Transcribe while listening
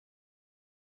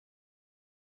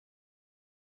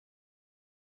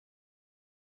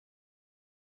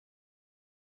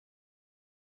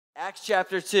Acts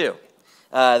chapter 2,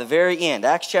 the very end.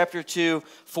 Acts chapter 2,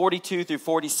 42 through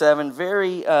 47,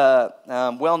 very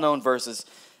well-known verses.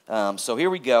 So here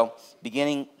we go,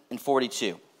 beginning in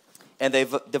 42. And they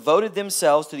devoted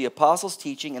themselves to the apostles'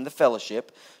 teaching and the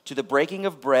fellowship, to the breaking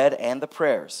of bread and the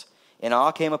prayers. And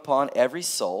awe came upon every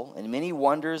soul, and many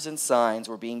wonders and signs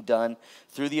were being done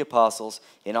through the apostles,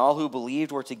 and all who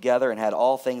believed were together and had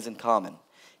all things in common.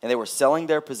 And they were selling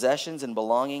their possessions and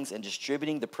belongings and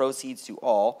distributing the proceeds to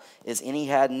all as any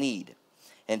had need.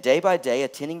 And day by day,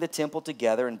 attending the temple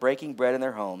together and breaking bread in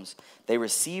their homes, they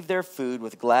received their food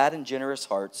with glad and generous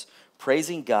hearts,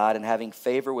 praising God and having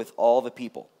favor with all the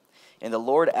people. And the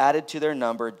Lord added to their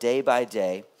number day by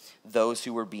day those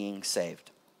who were being saved.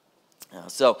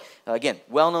 Again,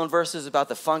 well-known verses about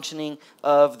the functioning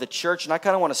of the church. And I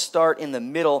kind of want to start in the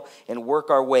middle and work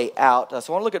our way out. So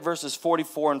I want to look at verses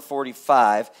 44 and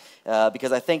 45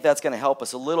 because I think that's going to help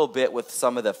us a little bit with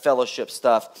some of the fellowship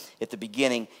stuff at the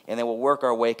beginning. And then we'll work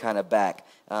our way kind of back.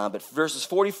 But verses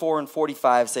 44 and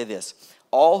 45 say this.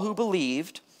 All who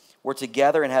believed were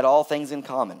together and had all things in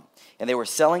common. And they were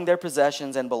selling their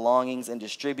possessions and belongings and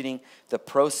distributing the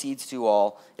proceeds to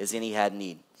all as any had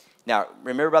need. Now,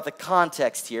 remember about the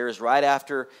context here is right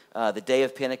after the day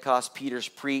of Pentecost, Peter's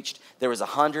preached. There was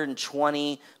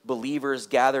 120 believers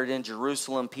gathered in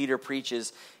Jerusalem. Peter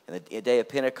preaches in the day of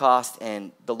Pentecost,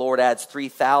 and the Lord adds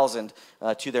 3,000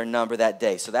 to their number that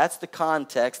day. So that's the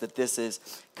context that this is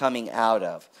coming out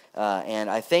of. And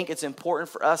I think it's important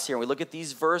for us here, when we look at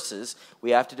these verses,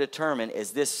 we have to determine,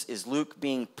 is Luke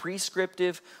being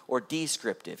prescriptive or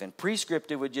descriptive? And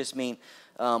prescriptive would just mean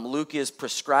Luke is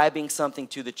prescribing something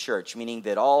to the church, meaning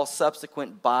that all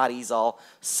subsequent bodies, all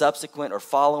subsequent or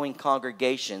following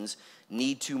congregations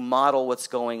need to model what's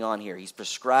going on here. He's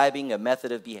prescribing a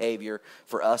method of behavior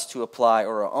for us to apply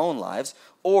or our own lives.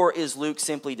 Or is Luke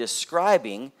simply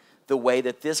describing the way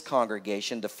that this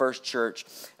congregation, the first church,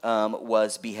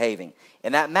 was behaving?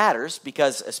 And that matters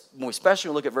because, especially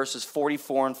when we look at verses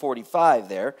 44 and 45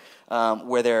 there,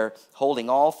 where they're holding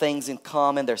all things in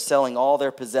common, they're selling all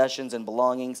their possessions and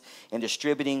belongings and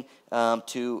distributing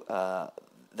to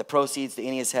the proceeds that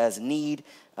any has need.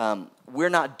 We're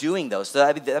not doing those. So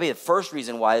that'd be the first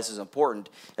reason why this is important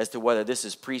as to whether this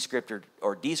is prescriptive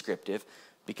or descriptive,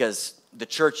 because the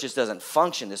church just doesn't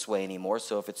function this way anymore.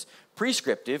 So if it's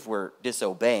prescriptive, we're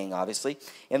disobeying, obviously.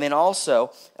 And then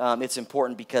also, it's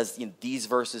important because these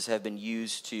verses have been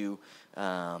used to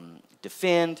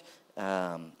defend,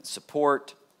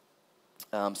 support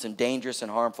some dangerous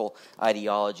and harmful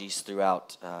ideologies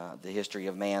throughout the history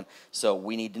of man. So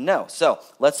we need to know. So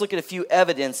let's look at a few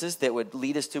evidences that would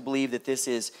lead us to believe that this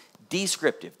is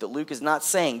descriptive, that Luke is not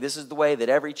saying this is the way that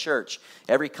every church,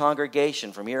 every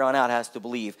congregation from here on out has to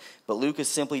believe, but Luke is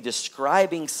simply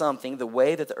describing something, the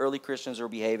way that the early Christians were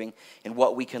behaving, and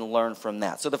what we can learn from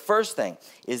that. So the first thing,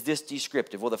 is this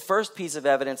descriptive? Well, the first piece of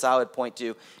evidence I would point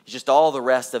to is just all the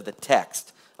rest of the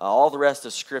text. All the rest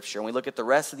of Scripture. And we look at the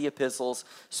rest of the epistles,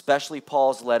 especially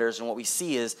Paul's letters, and what we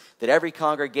see is that every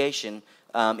congregation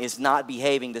is not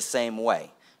behaving the same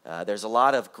way. There's a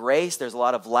lot of grace, there's a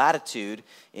lot of latitude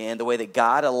in the way that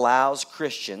God allows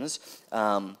Christians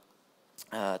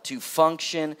to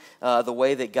function, the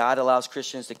way that God allows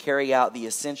Christians to carry out the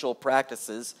essential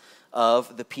practices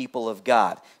of the people of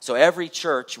God. So every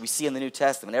church we see in the New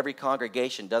Testament, every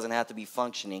congregation doesn't have to be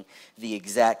functioning the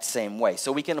exact same way.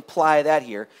 So we can apply that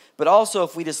here. But also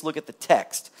if we just look at the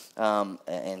text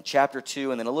in chapter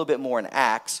 2 and then a little bit more in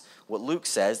Acts, what Luke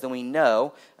says, then we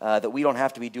know that we don't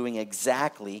have to be doing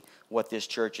exactly what this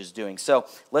church is doing. So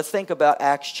let's think about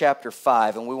Acts chapter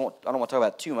 5, and I don't want to talk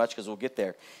about it too much because we'll get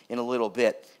there in a little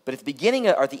bit. But at the beginning,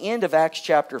 or at the end of Acts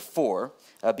chapter 4,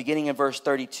 beginning in verse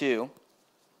 32,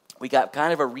 we got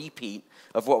kind of a repeat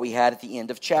of what we had at the end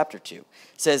of chapter 2. It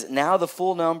says, now the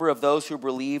full number of those who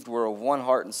believed were of one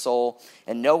heart and soul,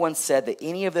 and no one said that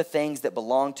any of the things that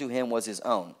belonged to him was his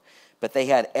own, but they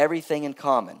had everything in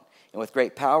common. And with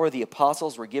great power the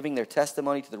apostles were giving their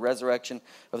testimony to the resurrection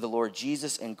of the Lord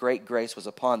Jesus, and great grace was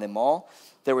upon them all.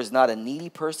 There was not a needy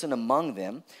person among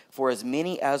them, for as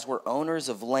many as were owners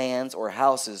of lands or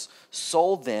houses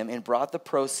sold them and brought the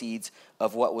proceeds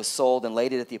of what was sold and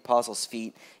laid it at the apostles'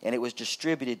 feet, and it was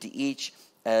distributed to each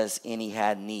as any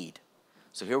had need.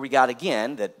 So here we got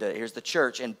again, here's the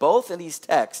church. And both of these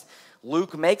texts,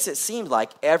 Luke makes it seem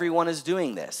like everyone is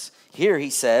doing this. Here he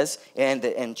says, and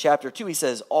in chapter 2 he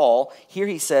says all. Here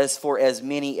he says for as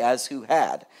many as who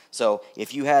had. So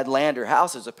if you had land or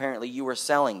houses, apparently you were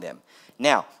selling them.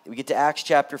 Now, we get to Acts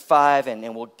chapter 5,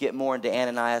 and we'll get more into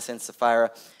Ananias and Sapphira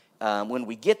when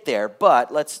we get there.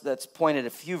 But let's point at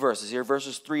a few verses here,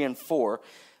 verses 3 and 4.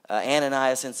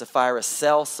 Ananias and Sapphira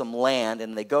sell some land,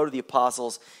 and they go to the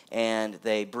apostles, and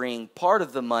they bring part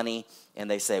of the money, and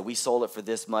they say, we sold it for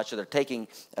this much. So they're taking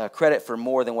credit for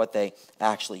more than what they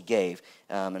actually gave.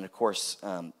 And of course,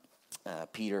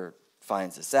 Peter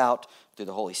finds this out through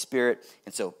the Holy Spirit.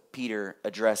 And so Peter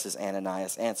addresses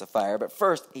Ananias and Sapphira. But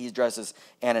first, he addresses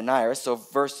Ananias. So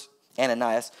verse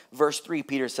 3,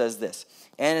 Peter says this,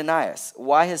 Ananias,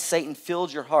 why has Satan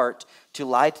filled your heart to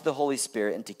lie to the Holy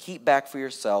Spirit and to keep back for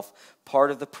yourself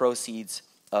part of the proceeds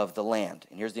of the land?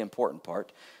 And here's the important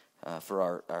part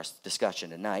for our discussion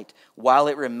tonight. While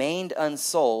it remained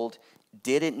unsold,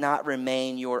 did it not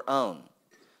remain your own?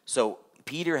 So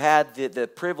Peter had the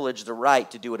privilege, the right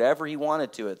to do whatever he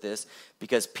wanted to at this,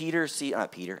 because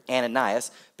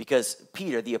Ananias, because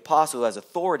Peter, the apostle who has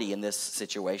authority in this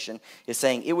situation, is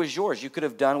saying, it was yours. You could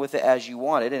have done with it as you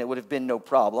wanted, and it would have been no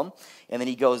problem. And then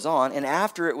he goes on, and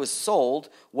after it was sold,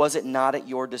 was it not at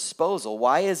your disposal?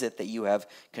 Why is it that you have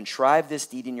contrived this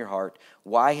deed in your heart?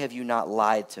 Why have you not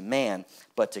lied to man,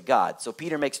 but to God? So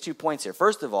Peter makes 2 points here.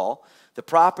 First of all, the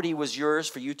property was yours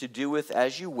for you to do with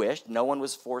as you wished. No one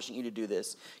was forcing you to do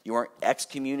this. You weren't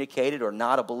excommunicated or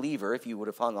not a believer if you would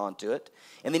have hung on to it.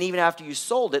 And then even after you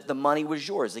sold it, the money was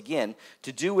yours, again,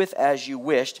 to do with as you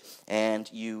wished, and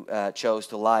you chose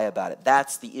to lie about it.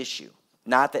 That's the issue.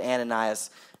 Not that Ananias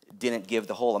didn't give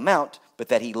the whole amount, but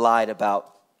that he lied about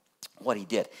what he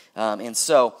did.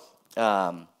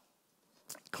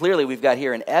 Clearly we've got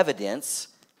here an evidence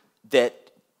that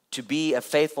to be a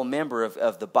faithful member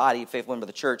of the body, a faithful member of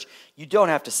the church, you don't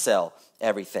have to sell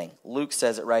everything. Luke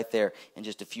says it right there in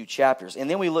just a few chapters. And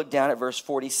then we look down at verse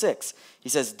 46. He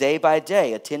says, day by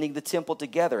day, attending the temple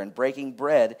together and breaking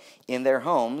bread in their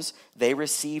homes, they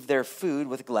received their food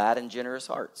with glad and generous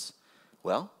hearts.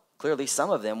 Well, clearly some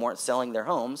of them weren't selling their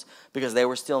homes because they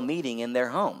were still meeting in their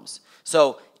homes.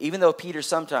 So even though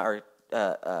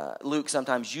Luke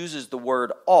sometimes uses the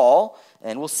word all,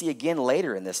 and we'll see again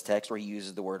later in this text where he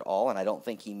uses the word all, and I don't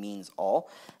think he means all.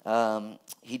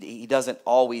 He doesn't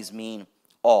always mean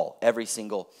all, every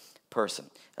single person.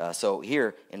 So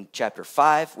here in chapter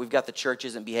 5, we've got the church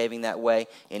isn't behaving that way,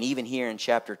 and even here in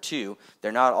chapter 2,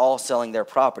 they're not all selling their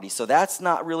property. So that's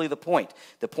not really the point.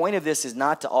 The point of this is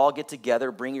not to all get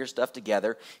together, bring your stuff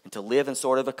together, and to live in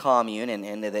sort of a commune,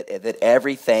 and that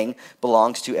everything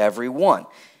belongs to everyone.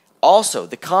 Also,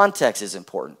 the context is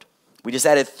important. We just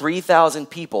added 3,000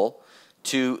 people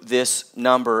to this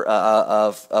number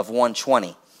of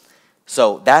 120.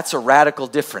 So that's a radical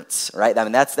difference, right? I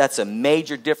mean, that's a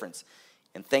major difference.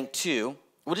 And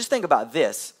just think about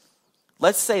this.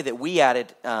 Let's say that we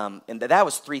added, and that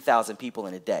was 3,000 people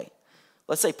in a day.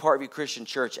 Let's say Parkview Christian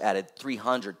Church added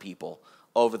 300 people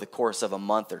over the course of a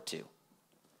month or two.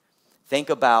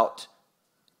 Think about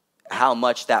how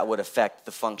much that would affect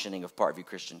the functioning of Parkview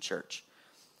Christian Church.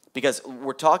 Because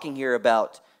we're talking here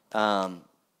about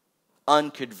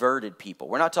unconverted people.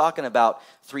 We're not talking about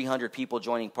 300 people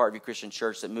joining Parkview Christian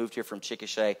Church that moved here from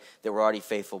Chickasha that were already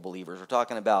faithful believers. We're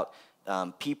talking about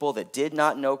people that did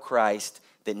not know Christ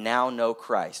that now know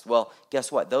Christ. Well,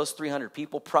 guess what? Those 300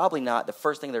 people, probably not, the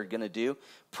first thing they're going to do,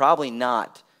 probably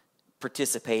not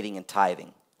participating in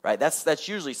tithing. Right? That's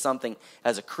usually something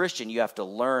as a Christian you have to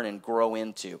learn and grow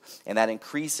into. And that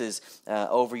increases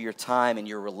over your time and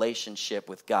your relationship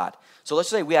with God. So let's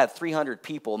say we had 300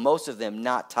 people, most of them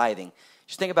not tithing.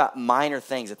 Just think about minor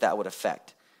things that would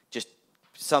affect. Just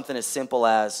something as simple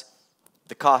as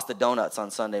the cost of donuts on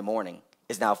Sunday morning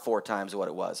is now 4 times what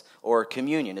it was. Or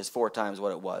communion is 4 times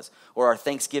what it was. Or our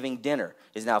Thanksgiving dinner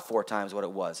is now 4 times what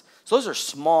it was. So those are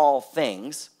small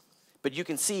things. But you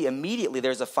can see immediately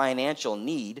there's a financial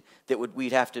need that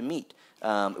we'd have to meet.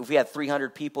 If we had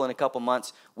 300 people in a couple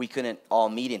months, we couldn't all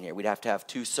meet in here. We'd have to have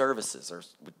 2 services or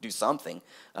do something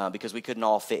because we couldn't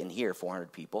all fit in here,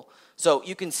 400 people. So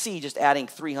you can see just adding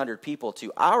 300 people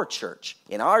to our church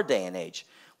in our day and age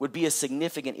would be a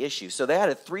significant issue. So they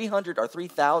added 300 or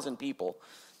 3,000 people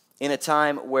in a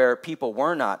time where people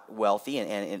were not wealthy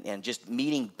and just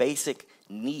meeting basic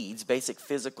needs, basic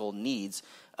physical needs,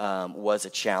 was a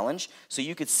challenge. So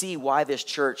you could see why this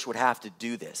church would have to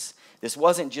do this. This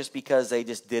wasn't just because they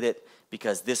just did it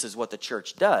because this is what the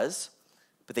church does,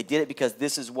 but they did it because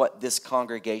this is what this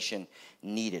congregation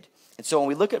needed. And so when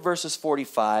we look at verses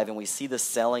 45 and we see the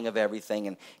selling of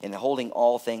everything and holding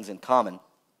all things in common,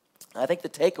 I think the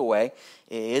takeaway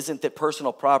isn't that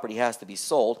personal property has to be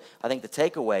sold. I think the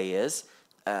takeaway is,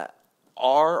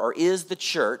 our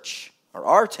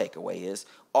takeaway is,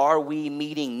 are we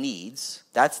meeting needs?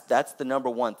 That's the number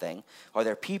one thing. Are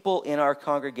there people in our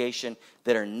congregation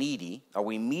that are needy? Are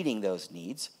we meeting those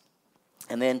needs?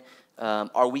 And then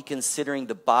are we considering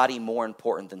the body more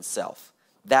important than self?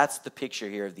 That's the picture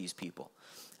here of these people,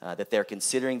 that they're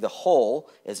considering the whole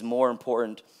as more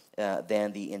important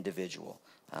than the individual.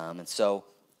 And so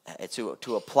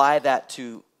to apply that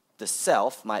to the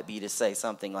self might be to say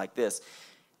something like this.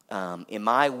 Am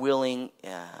I willing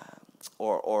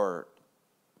or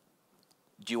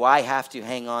do I have to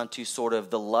hang on to sort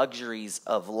of the luxuries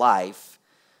of life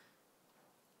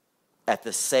at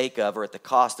the sake of or at the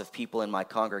cost of people in my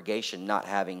congregation not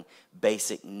having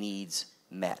basic needs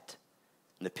met?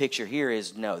 And the picture here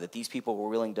is no, that these people were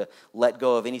willing to let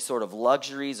go of any sort of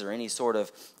luxuries or any sort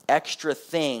of extra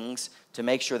things to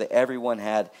make sure that everyone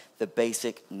had the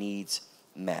basic needs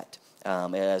met.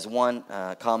 As one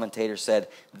commentator said,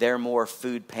 they're more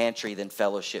food pantry than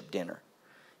fellowship dinner.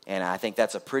 And I think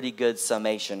that's a pretty good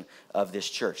summation of this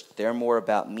church. They're more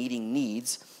about meeting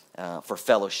needs for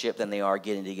fellowship than they are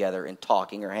getting together and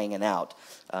talking or hanging out.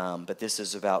 But this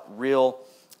is about real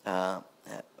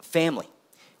family.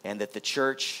 And that the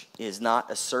church is not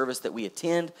a service that we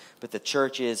attend, but the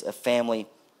church is a family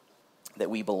that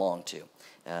we belong to.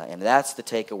 And that's the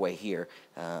takeaway here.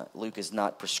 Luke is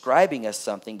not prescribing us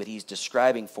something, but he's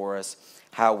describing for us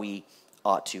how we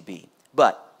ought to be.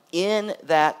 But in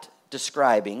that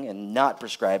describing and not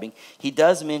prescribing, he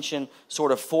does mention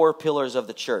sort of 4 pillars of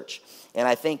the church. And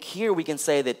I think here we can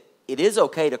say that it is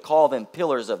okay to call them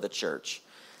pillars of the church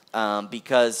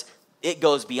because it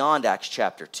goes beyond Acts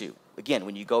chapter 2. Again,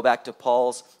 when you go back to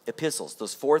Paul's epistles,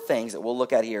 those 4 things that we'll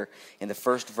look at here in the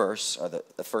first verse, or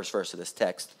the first verse of this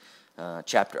text,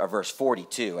 verse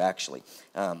 42, actually.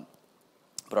 But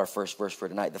our first verse for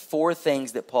tonight, the 4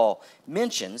 things that Paul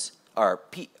mentions,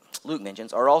 Luke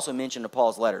mentions, are also mentioned in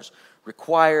Paul's letters,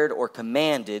 required or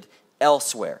commanded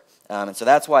elsewhere. And so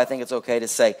that's why I think it's okay to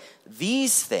say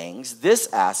these things,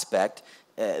 this aspect,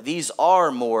 these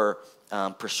are more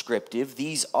prescriptive.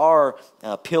 These are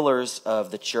pillars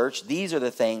of the church. These are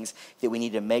the things that we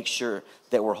need to make sure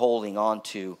that we're holding on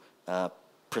to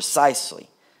precisely.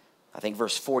 I think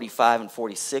verse 45 and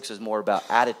 46 is more about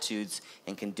attitudes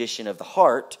and condition of the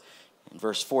heart. And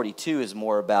verse 42 is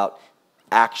more about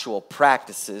actual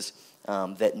practices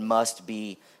that must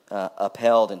be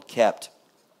upheld and kept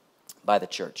by the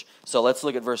church. So let's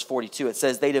look at verse 42. It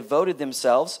says, they devoted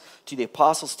themselves to the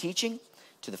apostles' teaching,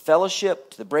 to the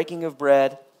fellowship, to the breaking of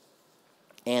bread,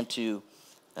 and to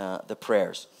the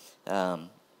prayers.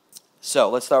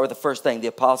 So let's start with the first thing, the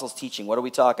apostles' teaching. What are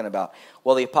we talking about?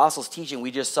 Well, the apostles' teaching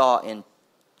we just saw in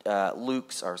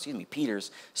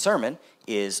Peter's sermon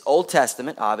is Old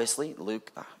Testament, obviously.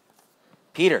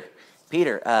 Peter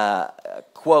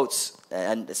quotes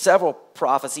several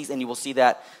prophecies, and you will see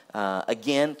that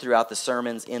again throughout the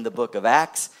sermons in the book of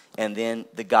Acts and then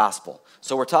the gospel.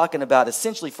 So we're talking about,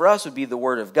 essentially for us would be the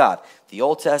word of God, the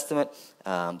Old Testament,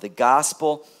 the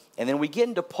gospel, and then we get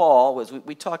into Paul.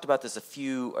 We talked about this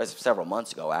several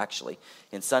months ago, actually,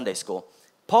 in Sunday school.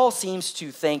 Paul seems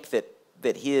to think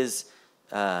that his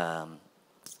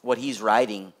what he's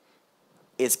writing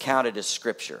is counted as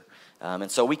scripture.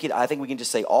 And so I think we can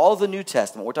just say all the New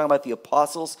Testament. We're talking about the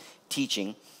apostles'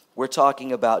 teaching. We're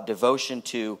talking about devotion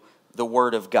to the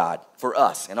Word of God for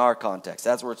us in our context.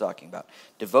 That's what we're talking about.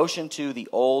 Devotion to the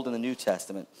Old and the New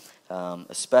Testament,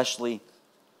 especially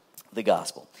the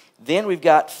gospel. Then we've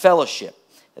got fellowship.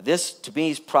 This, to me,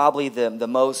 is probably the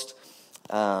most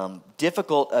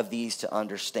difficult of these to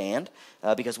understand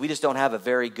because we just don't have a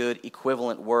very good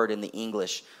equivalent word in the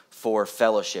English for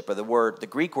fellowship. Or the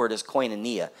Greek word is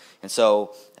koinonia. And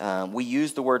so we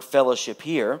use the word fellowship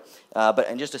here. But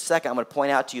in just a second, I'm going to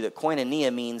point out to you that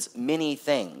koinonia means many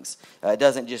things. It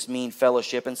doesn't just mean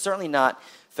fellowship, and certainly not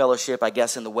fellowship, I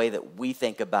guess, in the way that we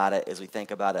think about it as we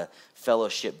think about a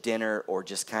fellowship dinner or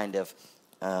just kind of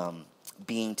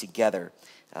being together.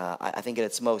 I think at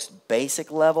its most basic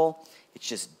level, it's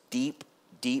just deep,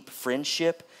 deep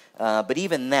friendship. But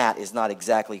even that is not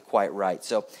exactly quite right.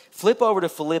 So flip over to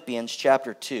Philippians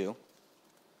chapter 2.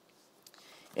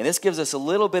 And this gives us a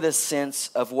little bit of sense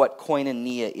of what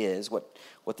koinonia is,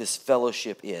 what this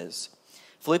fellowship is.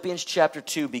 Philippians chapter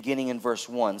 2, beginning in verse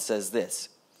 1, says this: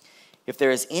 if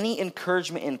there is any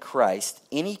encouragement in Christ,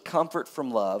 any comfort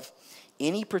from love,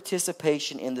 any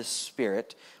participation in the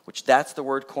Spirit, which that's the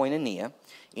word koinonia,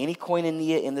 any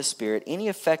koinonia in the Spirit, any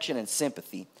affection and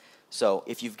sympathy. So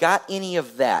if you've got any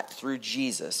of that through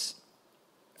Jesus,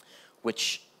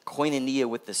 which koinonia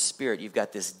with the Spirit, you've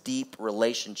got this deep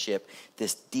relationship,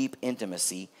 this deep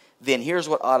intimacy, then here's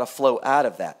what ought to flow out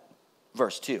of that.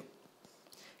 Verse 2.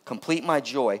 Complete my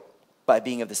joy by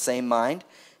being of the same mind,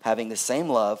 having the same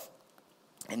love,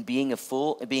 and being in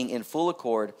full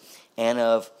accord and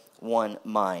of one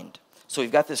mind. So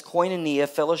we've got this koinonia,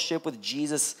 fellowship with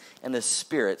Jesus and the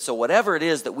Spirit. So whatever it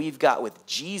is that we've got with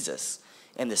Jesus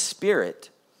and the Spirit,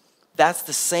 that's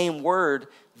the same word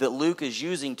that Luke is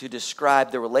using to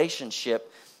describe the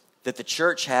relationship that the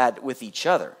church had with each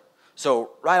other.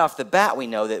 So right off the bat, we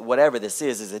know that whatever this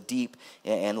is a deep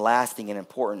and lasting and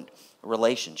important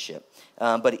relationship.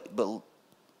 But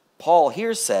Paul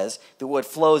here says that what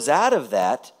flows out of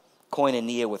that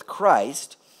koinonia with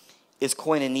Christ is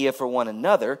koinonia for one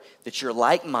another, that you're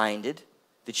like-minded,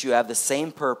 that you have the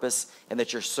same purpose, and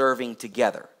that you're serving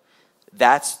together.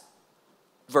 That's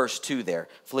verse 2 there,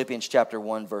 Philippians chapter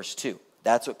 1, verse 2.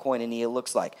 That's what koinonia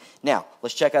looks like. Now,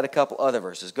 let's check out a couple other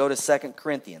verses. Go to 2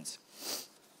 Corinthians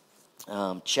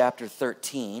chapter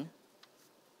 13.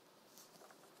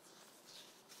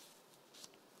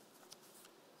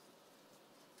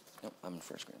 Nope, I'm in 1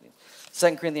 Corinthians.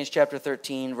 2 Corinthians chapter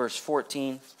 13, verse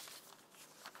 14. It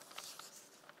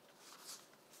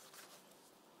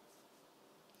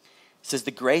says,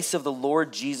 the grace of the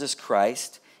Lord Jesus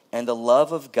Christ and the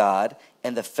love of God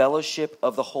and the fellowship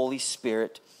of the Holy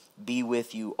Spirit be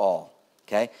with you all.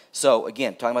 Okay? So,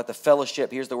 again, talking about the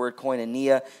fellowship, here's the word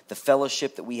koinonia, the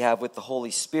fellowship that we have with the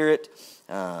Holy Spirit,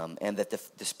 and that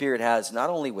the Spirit has not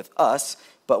only with us,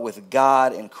 but with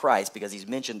God and Christ, because he's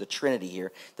mentioned the Trinity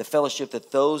here. The fellowship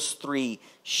that those three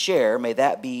share, may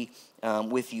that be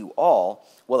with you all.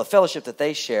 Well, the fellowship that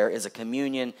they share is a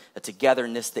communion, a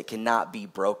togetherness that cannot be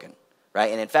broken.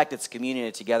 Right? And in fact, it's communion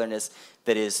and togetherness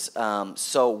that is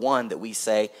so one that we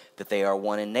say that they are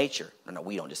one in nature. No,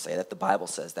 we don't just say that. The Bible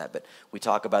says that. But we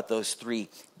talk about those three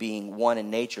being one in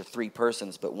nature, three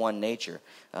persons, but one nature,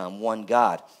 one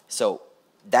God. So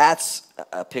that's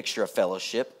a picture of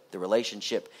fellowship, the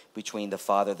relationship between the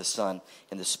Father, the Son,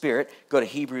 and the Spirit. Go to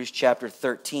Hebrews chapter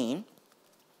 13,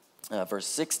 verse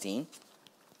 16.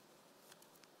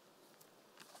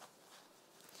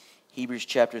 Hebrews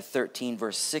chapter 13,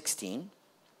 verse 16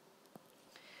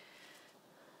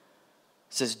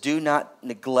 says, do not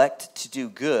neglect to do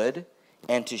good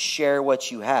and to share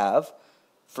what you have,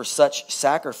 for such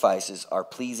sacrifices are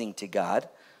pleasing to God.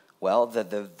 Well,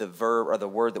 the verb or the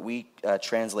word that we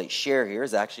translate share here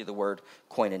is actually the word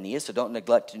koinonia. So don't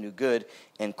neglect to do good.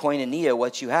 And koinonia,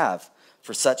 what you have,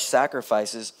 for such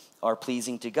sacrifices are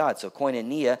pleasing to God. So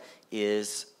koinonia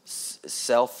is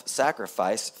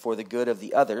self-sacrifice for the good of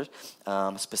the others,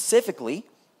 specifically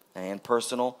and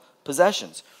personal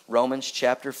possessions. Romans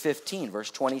chapter 15,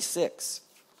 verse 26.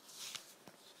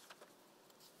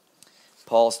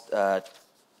 Paul's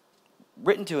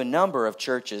written to a number of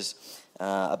churches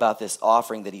about this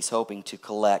offering that he's hoping to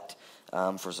collect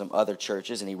for some other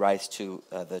churches, and he writes to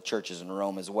the churches in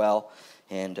Rome as well.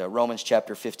 And Romans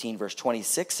chapter 15, verse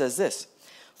 26 says this,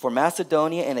 for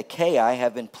Macedonia and Achaia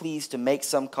have been pleased to make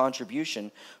some contribution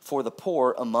for the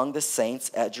poor among the saints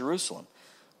at Jerusalem.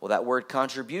 Well, that word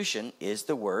contribution is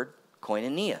the word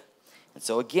koinonia. And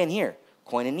so again here,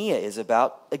 koinonia is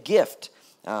about a gift.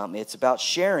 It's about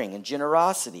sharing and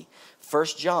generosity. 1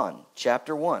 John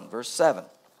chapter 1, verse 7. It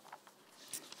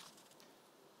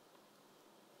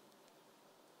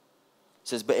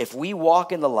says, but if we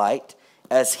walk in the light,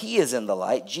 as he is in the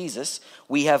light, Jesus,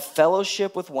 we have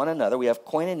fellowship with one another, we have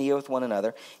koinonia with one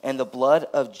another, and the blood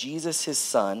of Jesus, his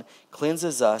Son,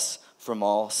 cleanses us from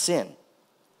all sin.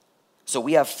 So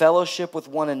we have fellowship with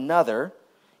one another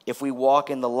if we walk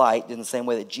in the light in the same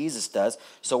way that Jesus does.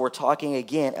 So we're talking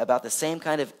again about the same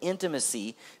kind of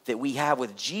intimacy that we have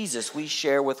with Jesus, we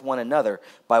share with one another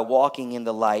by walking in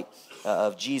the light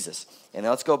of Jesus. And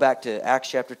now let's go back to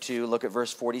Acts chapter 2, look at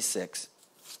verse 46.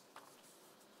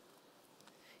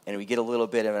 And we get a little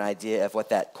bit of an idea of what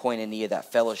that koinonia,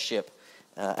 that fellowship,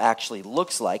 actually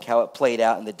looks like, how it played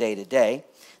out in the day-to-day. It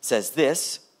says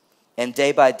this, and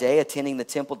day by day, attending the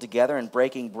temple together and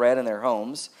breaking bread in their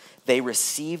homes, they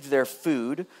received their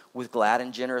food with glad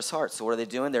and generous hearts. So what are they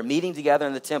doing? They're meeting together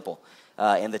in the temple.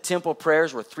 And the temple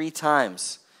prayers were 3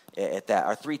 times a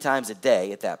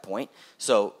day at that point.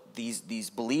 So these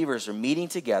believers are meeting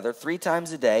together 3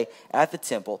 times a day at the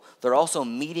temple. They're also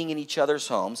meeting in each other's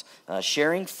homes,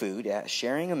 sharing food,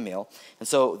 sharing a meal. And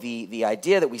so the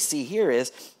idea that we see here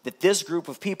is that this group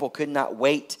of people could not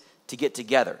wait to get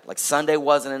together. Like Sunday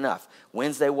wasn't enough.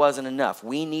 Wednesday wasn't enough.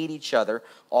 We need each other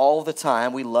all the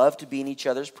time. We love to be in each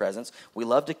other's presence. We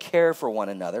love to care for one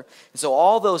another. And so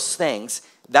all those things,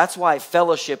 that's why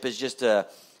fellowship is just a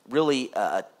really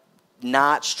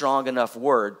not strong enough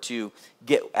word to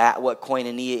get at what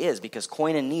koinonia is, because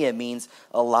koinonia means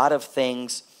a lot of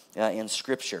things in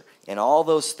Scripture. And all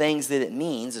those things that it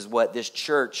means is what this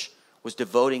church was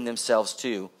devoting themselves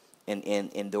to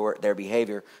in their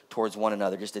behavior towards one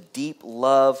another. Just a deep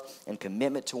love and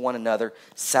commitment to one another,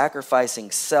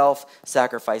 sacrificing self,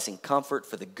 sacrificing comfort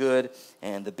for the good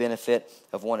and the benefit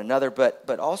of one another,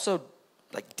 but also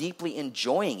like deeply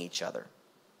enjoying each other.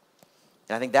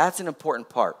 And I think that's an important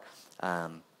part.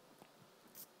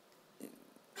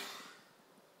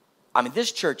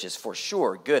 This church is for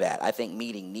sure good at, I think,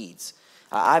 meeting needs.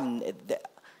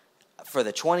 For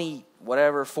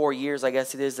the 4 years, I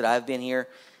guess it is, that I've been here,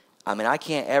 I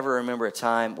can't ever remember a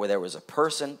time where there was a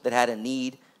person that had a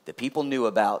need that people knew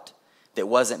about that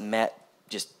wasn't met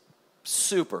just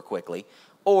super quickly,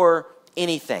 or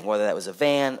anything, whether that was a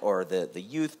van or the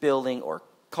youth building or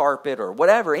carpet or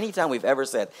whatever. Anytime we've ever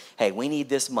said, hey, we need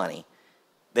this money,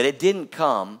 that it didn't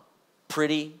come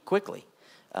pretty quickly.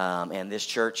 And this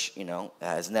church,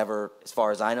 has never, as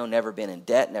far as I know, never been in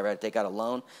debt, never had to take out a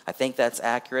loan. I think that's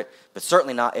accurate, but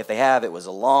certainly not. If they have, it was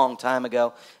a long time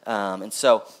ago. And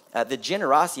so the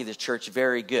generosity of this church,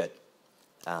 very good.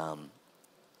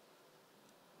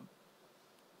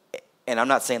 And I'm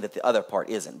not saying that the other part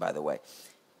isn't, by the way.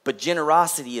 But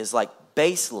generosity is like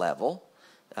base level.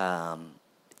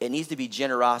 It needs to be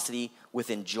generosity with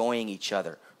enjoying each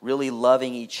other, really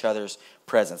loving each other's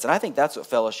presence. And I think that's what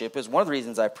fellowship is. One of the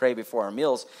reasons I pray before our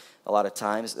meals, a lot of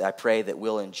times, I pray that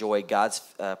we'll enjoy God's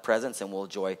presence and we'll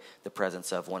enjoy the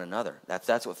presence of one another.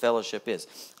 That's what fellowship is,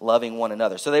 loving one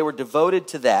another. So they were devoted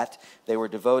to that. They were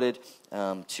devoted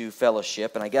to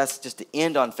fellowship. And I guess just to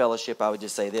end on fellowship, I would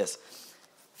just say this.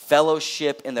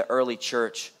 Fellowship in the early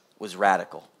church was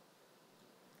radical.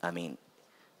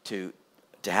 To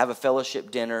have a fellowship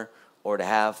dinner or to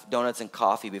have donuts and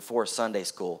coffee before Sunday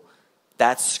school,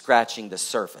 that's scratching the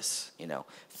surface.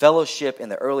 Fellowship in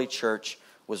the early church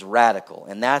was radical,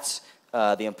 and that's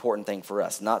the important thing for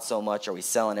us. Not so much are we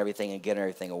selling everything and getting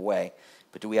everything away,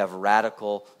 but do we have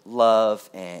radical love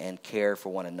and care for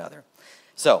one another?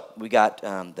 So we got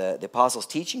the apostles'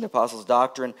 teaching, the apostles'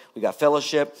 doctrine, we got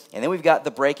fellowship, and then we've got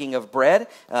the breaking of bread.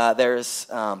 There's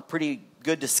pretty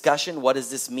good discussion. What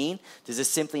does this mean? Does this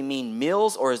simply mean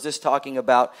meals, or is this talking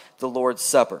about the Lord's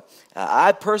Supper?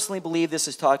 I personally believe this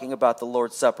is talking about the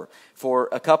Lord's Supper for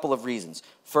a couple of reasons.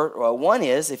 One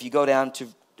is, if you go down to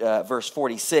verse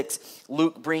 46,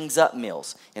 Luke brings up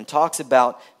meals and talks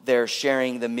about their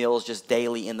sharing the meals just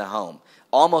daily in the home,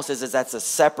 almost as if that's a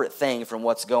separate thing from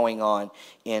what's going on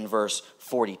in verse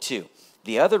 42.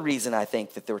 The other reason I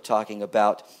think that they're talking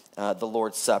about the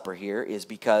Lord's Supper here is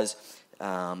because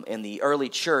in the early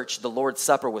church, the Lord's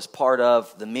Supper was part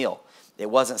of the meal. It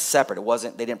wasn't separate.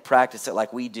 They didn't practice it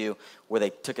like we do, where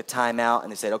they took a time out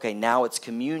and they said, okay, now it's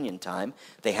communion time.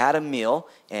 They had a meal,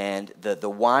 and the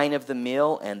wine of the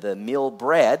meal and the meal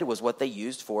bread was what they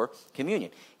used for communion.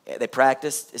 They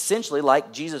practiced essentially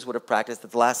like Jesus would have practiced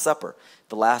at the Last Supper.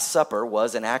 The Last Supper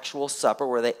was an actual supper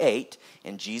where they ate,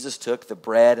 and Jesus took the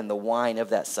bread and the wine of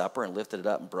that supper and lifted it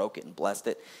up and broke it and blessed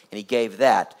it, and he gave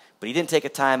that. But he didn't take a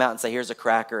time out and say, here's a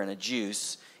cracker and a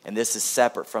juice, and this is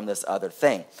separate from this other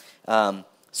thing.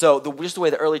 Just the way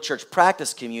the early church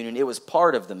practiced communion, it was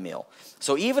part of the meal.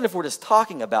 So even if we're just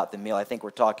talking about the meal, I think we're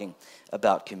talking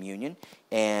about communion,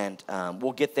 and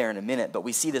we'll get there in a minute, but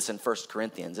we see this in 1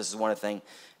 Corinthians. This is one of the things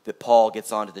that Paul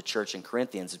gets onto the church in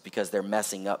Corinthians, is because they're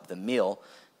messing up the meal,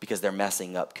 because they're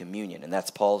messing up communion, and that's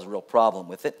Paul's real problem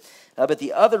with it. But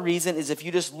the other reason is, if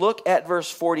you just look at verse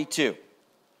 42,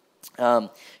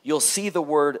 you'll see the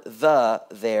word "the"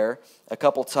 there a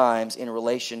couple times in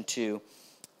relation to,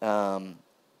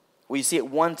 you see it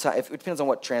one time. It depends on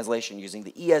what translation you're using.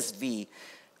 The ESV,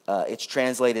 it's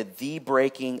translated "the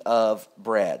breaking of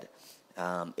bread."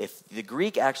 If the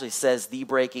Greek actually says "the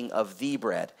breaking of the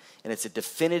bread," and it's a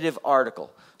definitive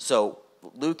article. So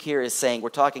Luke here is saying we're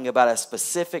talking about a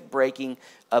specific breaking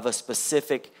of a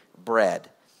specific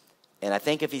bread. And I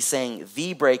think if he's saying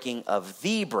 "the breaking of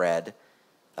the bread,"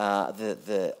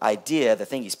 the idea, the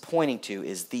thing he's pointing to,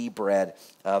 is the bread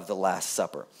of the Last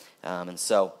Supper. And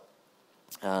so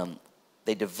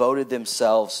they devoted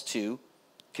themselves to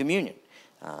communion.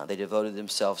 They devoted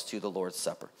themselves to the Lord's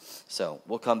Supper. So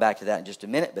we'll come back to that in just a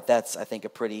minute, but that's, I think, a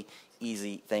pretty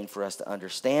easy thing for us to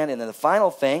understand. And then the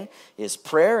final thing is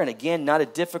prayer. And again, not a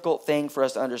difficult thing for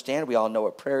us to understand. We all know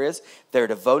what prayer is. They're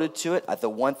devoted to it. The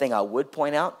one thing I would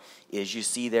point out is you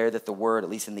see there that the word, at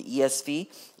least in the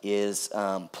ESV, is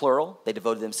plural. They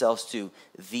devoted themselves to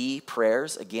the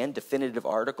prayers. Again, definitive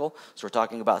article. So we're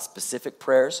talking about specific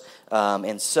prayers.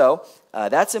 And so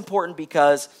that's important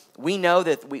because we know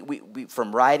that we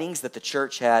from writings that the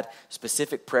church had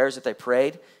specific prayers that they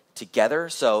prayed together.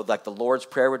 So like the Lord's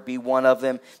Prayer would be one of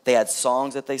them. They had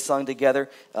songs that they sung together.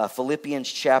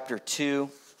 Philippians chapter 2,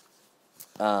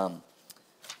 have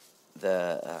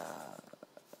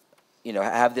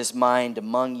this mind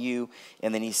among you.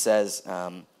 And then he says,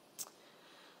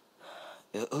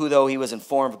 who, though he was in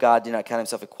form of God, did not count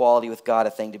himself equality with God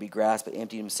a thing to be grasped, but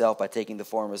emptied himself by taking the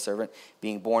form of a servant,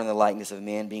 being born in the likeness of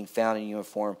men, being found in human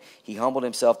form. He humbled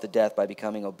himself to death by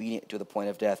becoming obedient to the point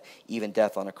of death, even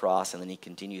death on a cross. And then he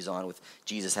continues on with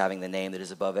Jesus having the name that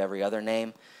is above every other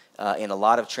name. In a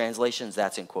lot of translations,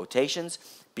 that's in quotations,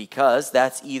 because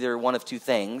that's either one of two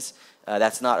things.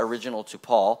 That's not original to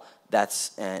Paul.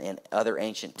 That's in other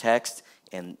ancient texts,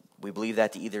 and we believe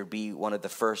that to either be one of the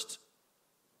first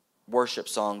worship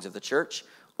songs of the church,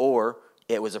 or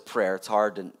it was a prayer. It's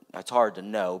hard to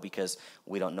know, because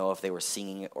we don't know if they were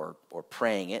singing it or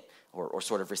praying it or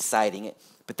sort of reciting it.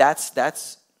 But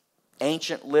that's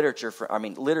ancient liturgy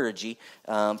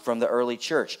from the early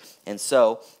church. And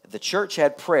so the church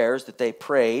had prayers that they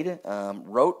prayed,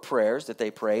 wrote prayers that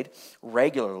they prayed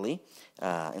regularly.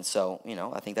 And so,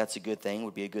 I think that's a good thing,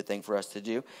 would be a good thing for us to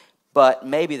do. But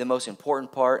maybe the most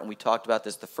important part, and we talked about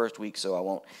this the first week, so I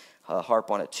won't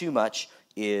harp on it too much,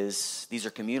 is these are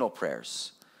communal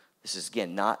prayers. This is,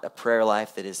 again, not a prayer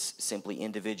life that is simply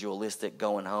individualistic,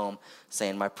 going home,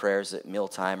 saying my prayers at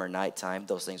mealtime or nighttime.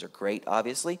 Those things are great,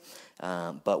 obviously.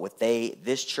 But what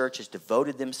this church has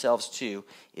devoted themselves to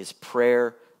is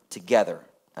prayer together.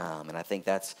 And I think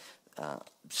that's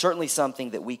certainly something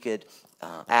that we could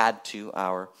add to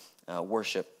our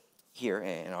worship here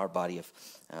in our body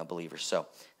of believers. So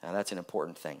that's an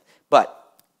important thing. But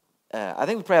I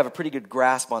think we probably have a pretty good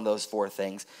grasp on those four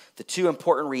things. The two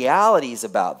important realities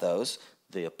about those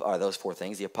are those four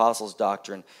things: the apostles'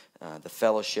 doctrine, the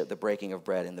fellowship, the breaking of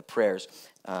bread, and the prayers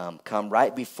come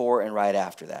right before and right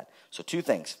after that. So two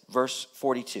things. Verse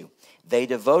 42, they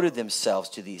devoted themselves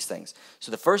to these things.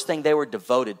 So the first thing, they were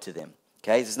devoted to them.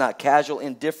 Okay, this is not casual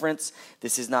indifference.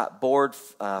 This is not bored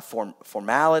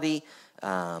formality.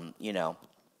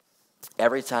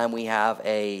 Every time we have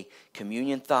a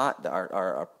communion thought,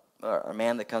 our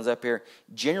man that comes up here,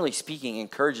 generally speaking,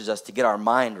 encourages us to get our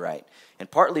mind right. And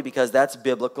partly because that's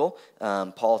biblical.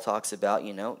 Paul talks about,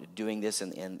 doing this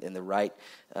in the right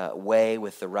way,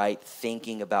 with the right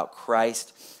thinking about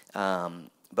Christ.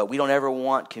 But we don't ever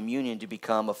want communion to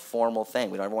become a formal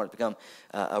thing. We don't ever want it to become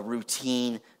a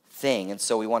routine thing. And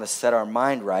so we want to set our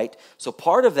mind right. So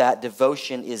part of that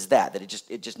devotion is that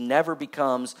it just never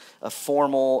becomes a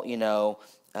formal,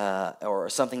 or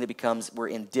something that becomes we're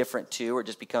indifferent to, or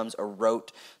just becomes a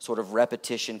rote sort of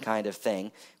repetition kind of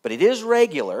thing. But it is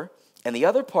regular, and the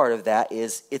other part of that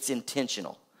is it's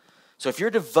intentional. So if you're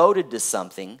devoted to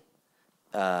something,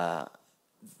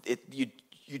 you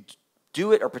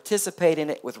do it or participate in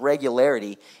it with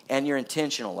regularity, and you're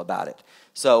intentional about it.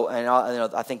 So, and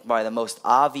I think probably the most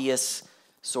obvious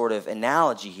sort of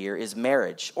analogy here is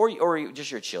marriage, or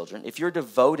just your children. If you're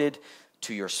devoted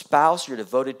to your spouse, you're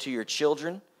devoted to your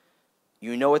children,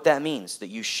 you know what that means, that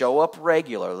you show up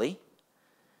regularly.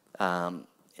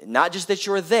 Not just that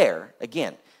you're there.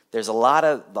 Again, there's a lot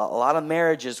of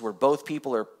marriages where both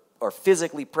people are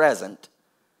physically present,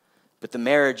 but the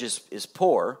marriage is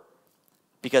poor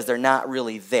because they're not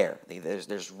really there.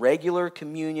 There's regular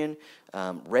communion,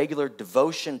 regular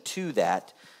devotion to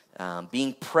that,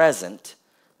 being present,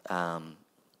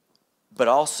 but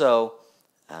also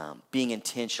being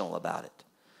intentional about it.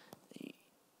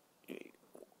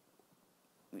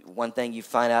 One thing you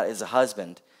find out as a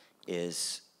husband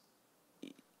is,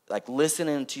 like,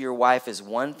 listening to your wife is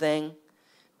one thing,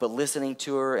 but listening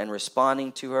to her and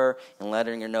responding to her and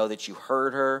letting her know that you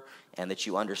heard her and that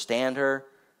you understand her,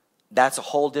 that's a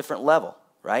whole different level,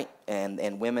 right?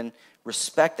 And women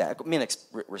respect that. Men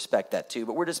respect that too,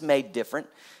 but we're just made different.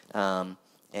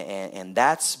 And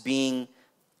that's being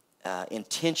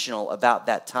intentional about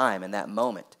that time and that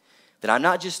moment. That I'm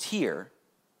not just here,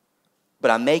 but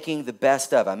I'm making the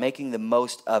best of it. I'm making the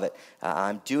most of it.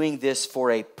 I'm doing this for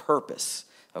a purpose.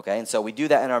 Okay, and so we do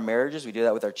that in our marriages. We do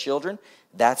that with our children.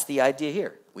 That's the idea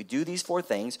here. We do these four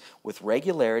things with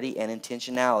regularity and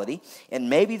intentionality. And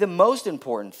maybe the most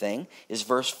important thing is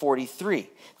verse 43.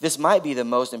 This might be the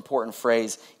most important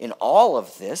phrase in all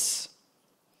of this.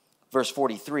 Verse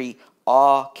 43,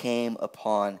 awe came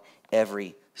upon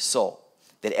every soul.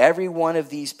 That every one of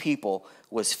these people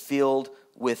was filled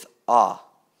with awe.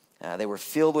 They were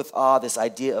filled with awe, this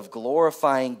idea of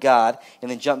glorifying God.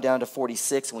 And then jump down to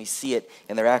 46, and we see it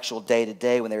in their actual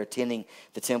day-to-day when they're attending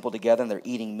the temple together and they're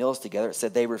eating meals together. It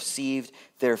said they received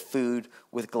their food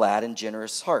with glad and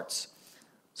generous hearts.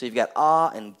 So you've got awe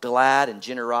and glad and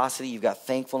generosity. You've got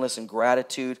thankfulness and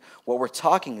gratitude. What we're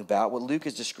talking about, what Luke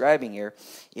is describing here,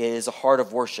 is a heart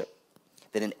of worship.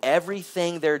 That in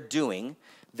everything they're doing,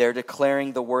 they're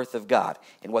declaring the worth of God.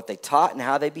 In what they taught and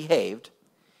how they behaved,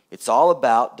 it's all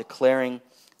about declaring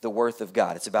the worth of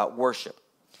God. It's about worship.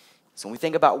 So when we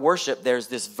think about worship, there's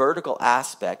this vertical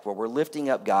aspect where we're lifting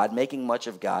up God, making much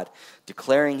of God,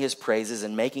 declaring his praises,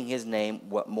 and making his name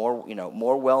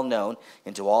more well known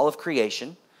into all of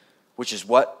creation, which is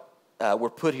what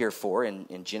we're put here for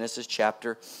in Genesis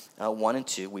chapter 1 and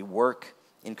 2. We work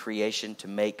in creation to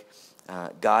make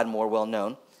God more well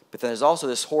known. But then there's also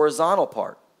this horizontal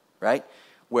part, right?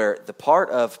 Where the part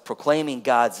of proclaiming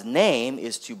God's name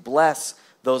is to bless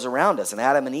those around us. And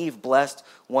Adam and Eve blessed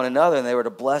one another, and they were to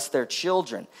bless their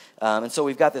children. And so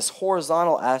we've got this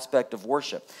horizontal aspect of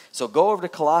worship. So go over to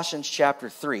Colossians chapter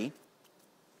 3.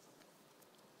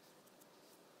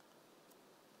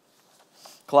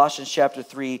 Colossians chapter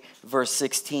 3, verse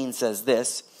 16 says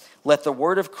this, "Let the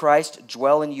word of Christ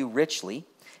dwell in you richly,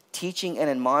 teaching and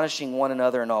admonishing one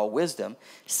another in all wisdom,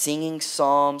 singing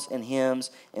psalms and hymns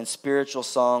and spiritual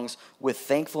songs with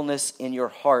thankfulness in your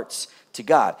hearts to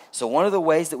God." So one of the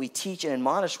ways that we teach and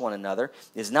admonish one another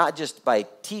is not just by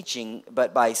teaching,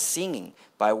 but by singing,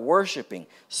 by worshiping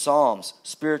psalms,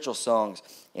 spiritual songs,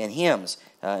 and hymns.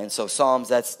 And so psalms,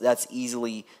 that's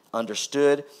easily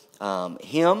understood.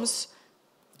 Hymns,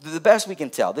 the best we can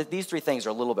tell, these three things are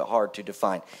a little bit hard to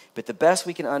define, but the best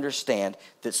we can understand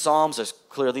that Psalms is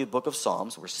clearly the book of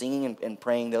Psalms. We're singing and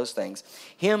praying those things.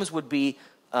 Hymns would be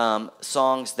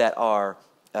songs that are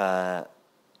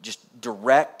just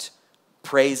direct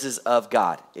praises of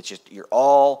God. It's just, you're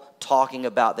all talking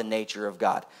about the nature of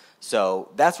God. So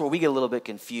that's where we get a little bit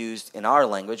confused in our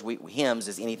language. Hymns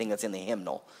is anything that's in the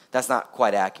hymnal. That's not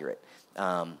quite accurate.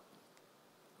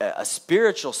 A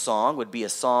spiritual song would be a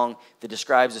song that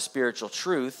describes a spiritual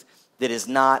truth that is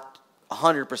not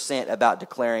 100% about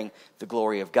declaring the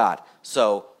glory of God.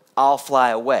 So, I'll Fly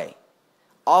Away.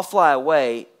 I'll Fly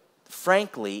Away,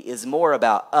 frankly, is more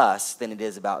about us than it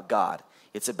is about God.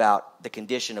 It's about the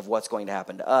condition of what's going to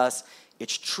happen to us.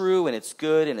 It's true and it's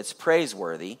good and it's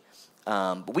praiseworthy.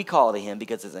 But we call it a hymn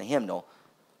because it's a hymnal.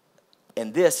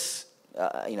 And this,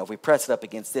 if we press it up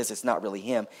against this, it's not really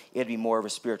hymn. It'd be more of a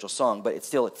spiritual song, but it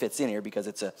fits in here because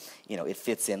it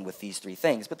fits in with these three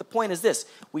things. But the point is this: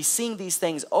 we sing these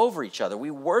things over each other.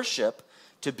 We worship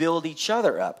to build each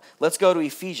other up. Let's go to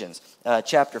Ephesians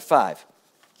chapter 5,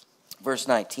 verse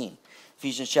 19.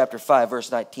 Ephesians chapter 5,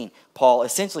 verse 19. Paul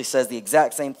essentially says the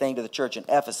exact same thing to the church in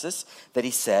Ephesus that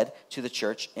he said to the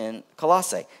church in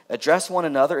Colossae. "Address one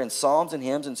another in psalms and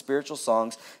hymns and spiritual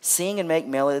songs. Sing and make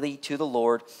melody to the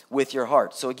Lord with your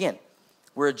heart." So again,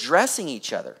 we're addressing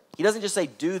each other. He doesn't just say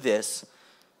do this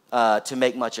to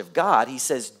make much of God. He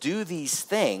says do these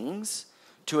things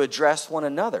to address one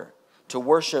another, to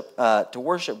worship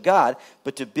God,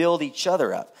 but to build each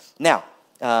other up. Now,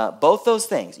 both those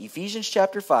things, Ephesians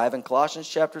chapter 5 and Colossians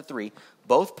chapter 3,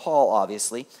 both Paul,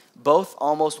 obviously, both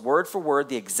almost word for word,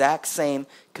 the exact same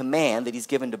command that he's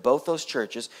given to both those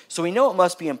churches. So we know it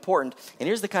must be important. And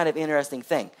here's the kind of interesting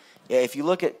thing. If you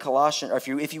look at Colossians, or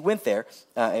if you went there,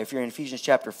 if you're in Ephesians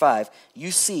chapter 5,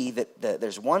 you see that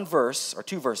there's one verse, or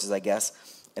two verses, I guess,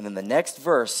 and then the next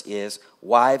verse is,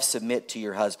 "Wives, submit to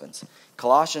your husbands."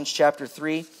 Colossians chapter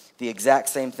 3, the exact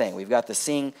same thing. We've got the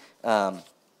sing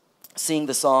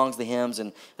the songs, the hymns,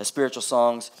 and the spiritual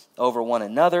songs over one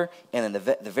another. And then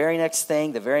the very next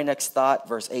thing, the very next thought,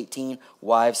 verse 18,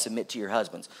 "Wives, submit to your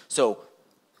husbands." So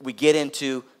we get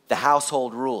into the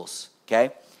household rules,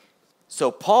 okay?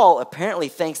 So Paul apparently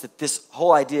thinks that this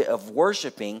whole idea of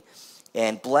worshiping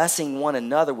and blessing one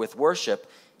another with worship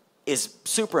is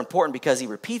super important because he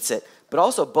repeats it, but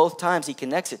also both times he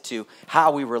connects it to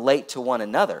how we relate to one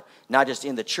another, not just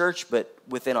in the church, but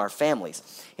within our families.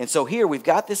 And so here we've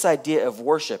got this idea of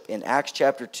worship in Acts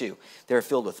chapter 2. They're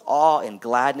filled with awe and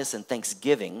gladness and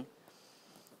thanksgiving.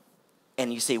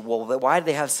 And you say, well, why do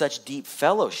they have such deep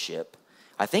fellowship?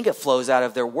 I think it flows out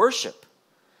of their worship.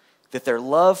 That their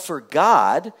love for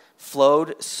God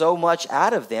flowed so much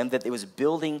out of them that it was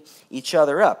building each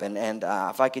other up. And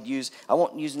if I could I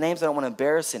won't use names, I don't want to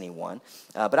embarrass anyone,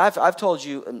 but I've told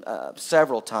you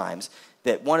several times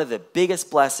that one of the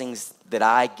biggest blessings that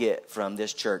I get from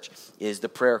this church is the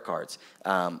prayer cards.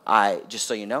 Just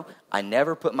so you know, I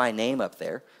never put my name up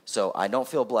there, so I don't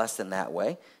feel blessed in that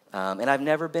way, and I've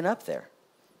never been up there.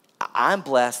 I'm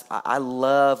blessed. I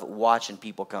love watching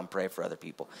people come pray for other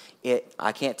people.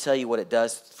 I can't tell you what it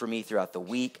does for me throughout the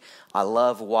week. I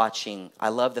love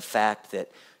the fact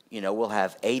that, we'll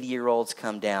have 80-year-olds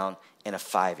come down and a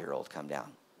 5-year-old come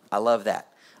down. I love that.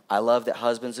 I love that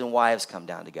husbands and wives come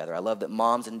down together. I love that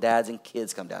moms and dads and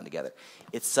kids come down together.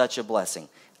 It's such a blessing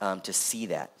to see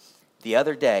that. The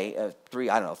other day,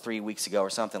 3 weeks ago or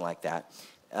something like that,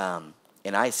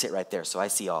 and I sit right there, so I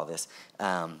see all this.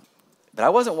 But I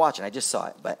wasn't watching. I just saw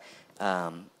it. But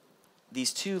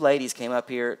these two ladies came up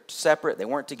here separate. They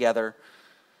weren't together.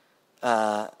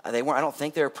 they weren't. I don't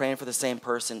think they were praying for the same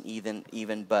person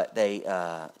even, but they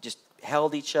just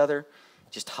held each other,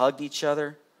 just hugged each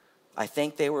other. I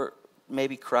think they were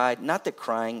maybe cried. Not that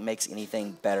crying makes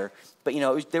anything better, but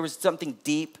there was something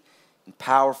deep and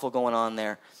powerful going on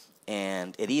there,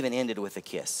 and it even ended with a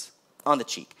kiss on the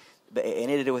cheek. But it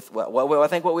ended with I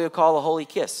think what we would call a holy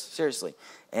kiss, seriously.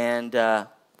 And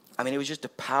it was just a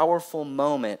powerful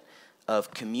moment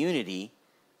of community,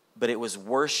 but it was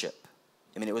worship.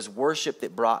 It was worship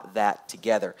that brought that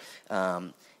together.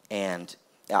 And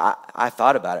I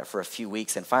thought about it for a few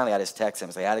weeks, and finally I just texted him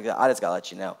and said, I just got to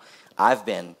let you know, I've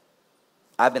been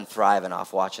thriving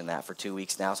off watching that for 2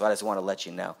 weeks now, so I just want to let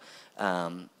you know.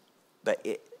 But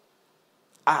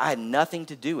I had nothing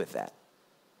to do with that.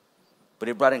 But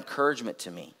it brought encouragement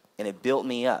to me, and it built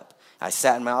me up. I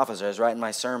sat in my office, I was writing my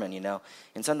sermon,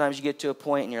 and sometimes you get to a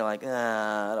point and you're like,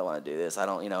 I don't want to do this. I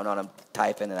don't, and I'm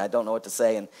typing and I don't know what to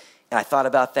say. And I thought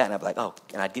about that, and I'd be like, oh,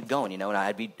 and I'd get going, and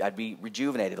I'd be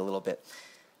rejuvenated a little bit.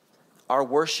 Our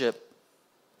worship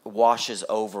washes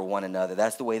over one another.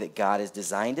 That's the way that God has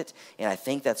designed it, and I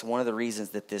think that's one of the reasons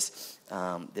that this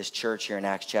church here in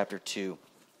Acts chapter 2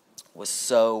 was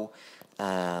so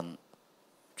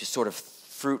just sort of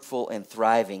fruitful and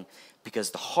thriving,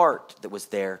 because the heart that was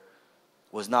there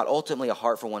was not ultimately a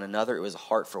heart for one another. It was a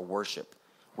heart for worship,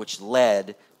 which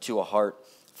led to a heart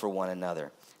for one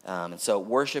another. And so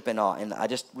worship and awe. And I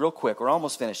just, real quick, we're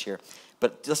almost finished here,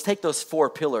 but let's take those 4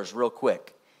 pillars real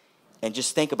quick and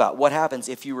just think about what happens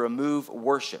if you remove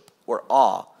worship or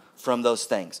awe from those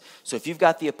things. So if you've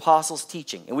got the apostles'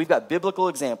 teaching, and we've got biblical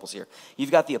examples here, you've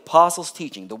got the apostles'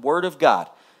 teaching, the Word of God.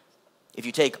 If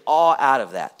you take awe out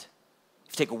of that,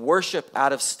 if you take worship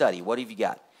out of study, what have you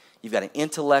got? You've got an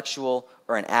intellectual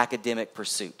or an academic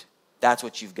pursuit. That's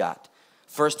what you've got.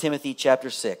 1 Timothy chapter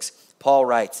 6, Paul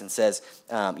writes and says,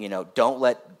 don't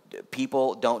let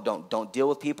people, don't deal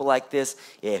with people like this.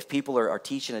 If people are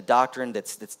teaching a doctrine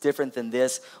that's different than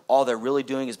this, all they're really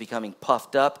doing is becoming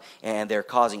puffed up, and they're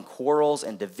causing quarrels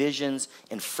and divisions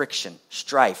and friction,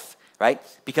 strife. Right?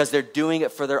 Because they're doing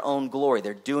it for their own glory.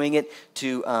 They're doing it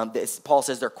to, Paul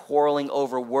says they're quarreling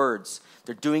over words.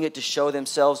 They're doing it to show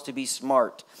themselves to be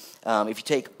smart. If you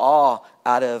take awe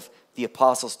out of the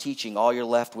apostles' teaching, all you're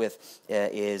left with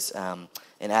is an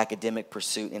academic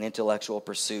pursuit, an intellectual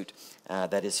pursuit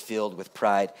that is filled with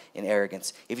pride and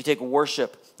arrogance. If you take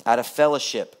worship out of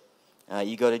fellowship,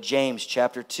 you go to James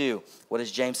chapter 2. What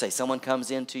does James say? Someone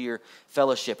comes into your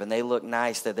fellowship and they look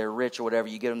nice, that they're rich or whatever.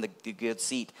 You give them the good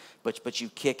seat, but you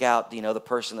kick out the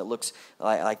person that looks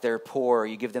like they're poor, or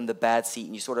you give them the bad seat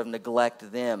and you sort of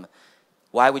neglect them.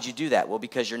 Why would you do that? Well,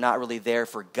 because you're not really there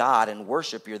for God and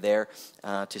worship. You're there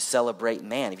to celebrate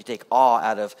man. If you take awe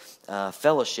out of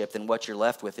fellowship, then what you're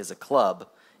left with is a club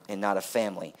and not a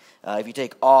family. If you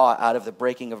take awe out of the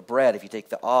breaking of bread, if you take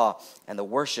the awe and the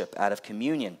worship out of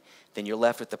communion, then you're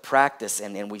left with the practice.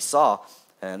 And we saw,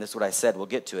 and this is what I said, we'll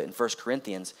get to it, in 1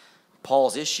 Corinthians,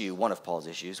 one of Paul's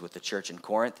issues with the church in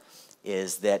Corinth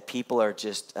is that people are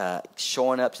just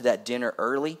showing up to that dinner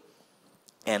early,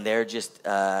 and they're just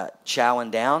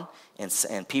chowing down,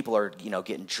 and people are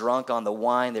getting drunk on the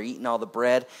wine. They're eating all the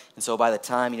bread, and so by the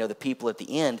time the people at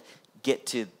the end get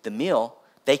to the meal,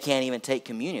 they can't even take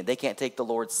communion. They can't take the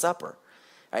Lord's Supper.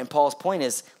 Right? And Paul's point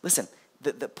is, listen,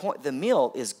 the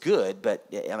meal is good, but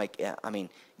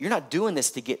you're not doing this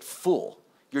to get full.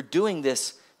 You're doing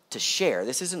this to share.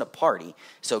 This isn't a party.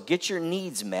 So get your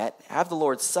needs met, have the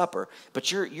Lord's Supper,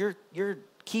 but you're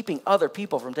keeping other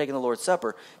people from taking the Lord's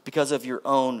Supper because of your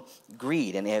own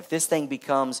greed. And if this thing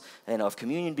becomes, if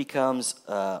communion becomes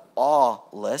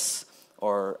aweless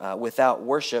or without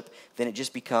worship, then it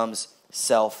just becomes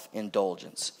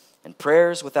self-indulgence. And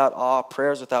prayers without awe,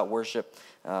 prayers without worship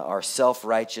are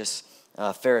self-righteous,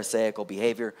 Pharisaical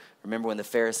behavior. Remember when the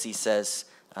Pharisee says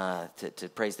to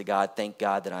praise to God, thank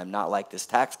God that I'm not like this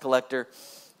tax collector.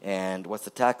 And what's the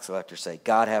tax collector say?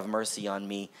 God have mercy on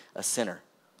me, a sinner.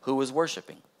 Who was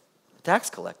worshiping? The tax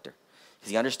collector.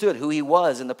 Because he understood who he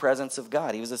was in the presence of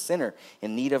God. He was a sinner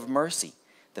in need of mercy.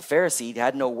 The Pharisee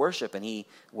had no worship, and he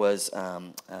was,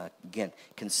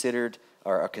 considered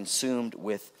or consumed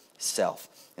with self.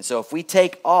 And so if we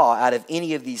take awe out of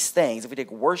any of these things, if we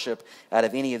take worship out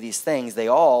of any of these things, they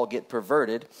all get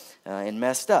perverted and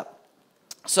messed up.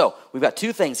 So we've got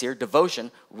 2 things here: devotion,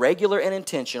 regular and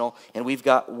intentional, and we've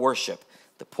got worship.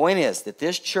 The point is that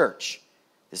this church,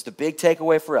 this is the big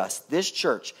takeaway for us, this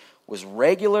church was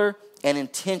regular and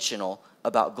intentional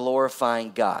about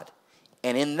glorifying God.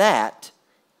 And in that,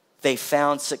 they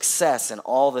found success in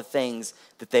all the things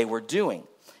that they were doing.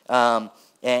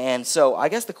 And so I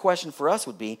guess the question for us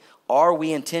would be, are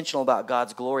we intentional about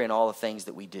God's glory in all the things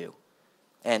that we do?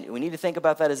 And we need to think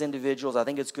about that as individuals. I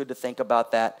think it's good to think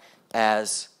about that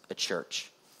as a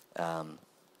church.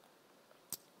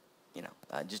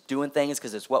 Just doing things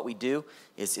because it's what we do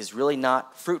is really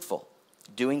not fruitful.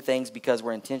 Doing things because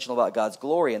we're intentional about God's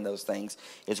glory in those things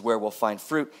is where we'll find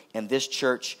fruit. And this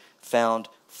church found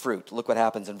fruit. Look what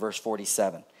happens in verse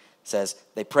 47. It says,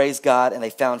 they praised God and they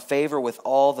found favor with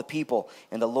all the people.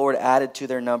 And the Lord added to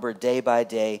their number day by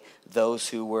day those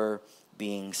who were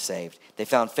being saved. They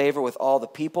found favor with all the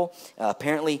people.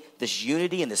 Apparently, this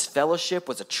unity and this fellowship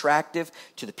was attractive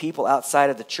to the people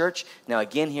outside of the church. Now,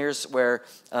 again, here's where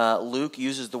Luke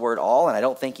uses the word all, and I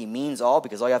don't think he means all,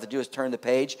 because all you have to do is turn the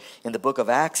page in the book of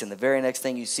Acts, and the very next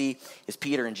thing you see is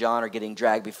Peter and John are getting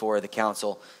dragged before the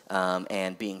council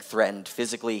and being threatened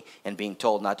physically and being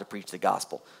told not to preach the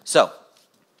gospel. So,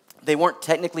 they weren't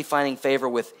technically finding favor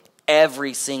with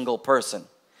every single person,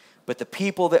 but the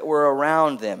people that were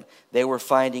around them, they were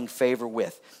finding favor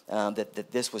with.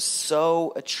 That this was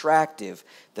so attractive,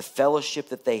 the fellowship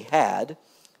that they had,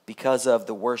 because of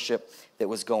the worship that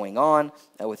was going on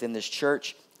within this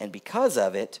church. And because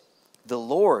of it, the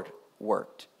Lord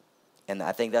worked. And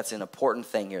I think that's an important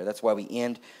thing here. That's why we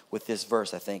end with this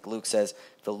verse, I think. Luke says,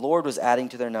 the Lord was adding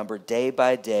to their number day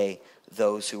by day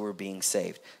those who were being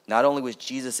saved. Not only was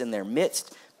Jesus in their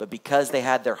midst, but because they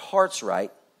had their hearts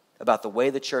right about the way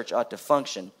the church ought to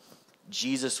function,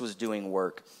 Jesus was doing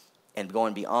work and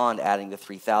going beyond adding the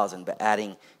 3,000, but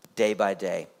adding day by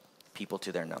day people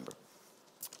to their number.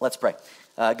 Let's pray.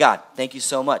 God, thank you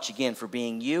so much again for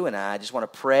being you, and I just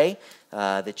want to pray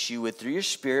that you would, through your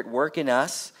Spirit, work in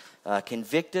us,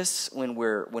 convict us when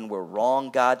we're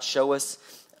wrong. God, show us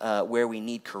where we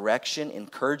need correction,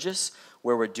 encourage us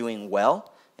where we're doing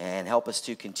well, and help us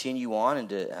to continue on and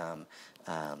to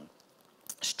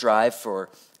strive for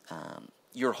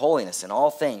your holiness in all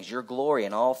things, your glory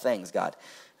in all things, God.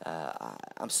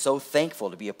 I'm so thankful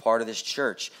to be a part of this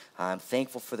church. I'm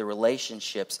thankful for the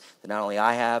relationships that not only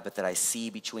I have, but that I see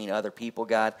between other people,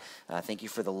 God. Thank you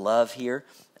for the love here.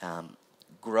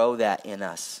 Grow that in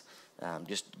us.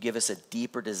 Just give us a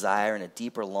deeper desire and a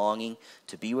deeper longing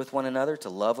to be with one another, to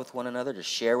love with one another, to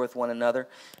share with one another.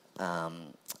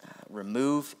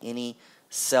 Remove any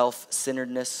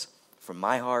self-centeredness from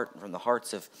my heart, from the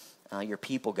hearts of your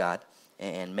people, God,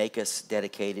 and make us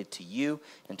dedicated to you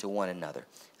and to one another.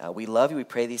 We love you. We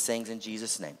pray these things in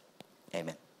Jesus' name.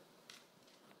 Amen.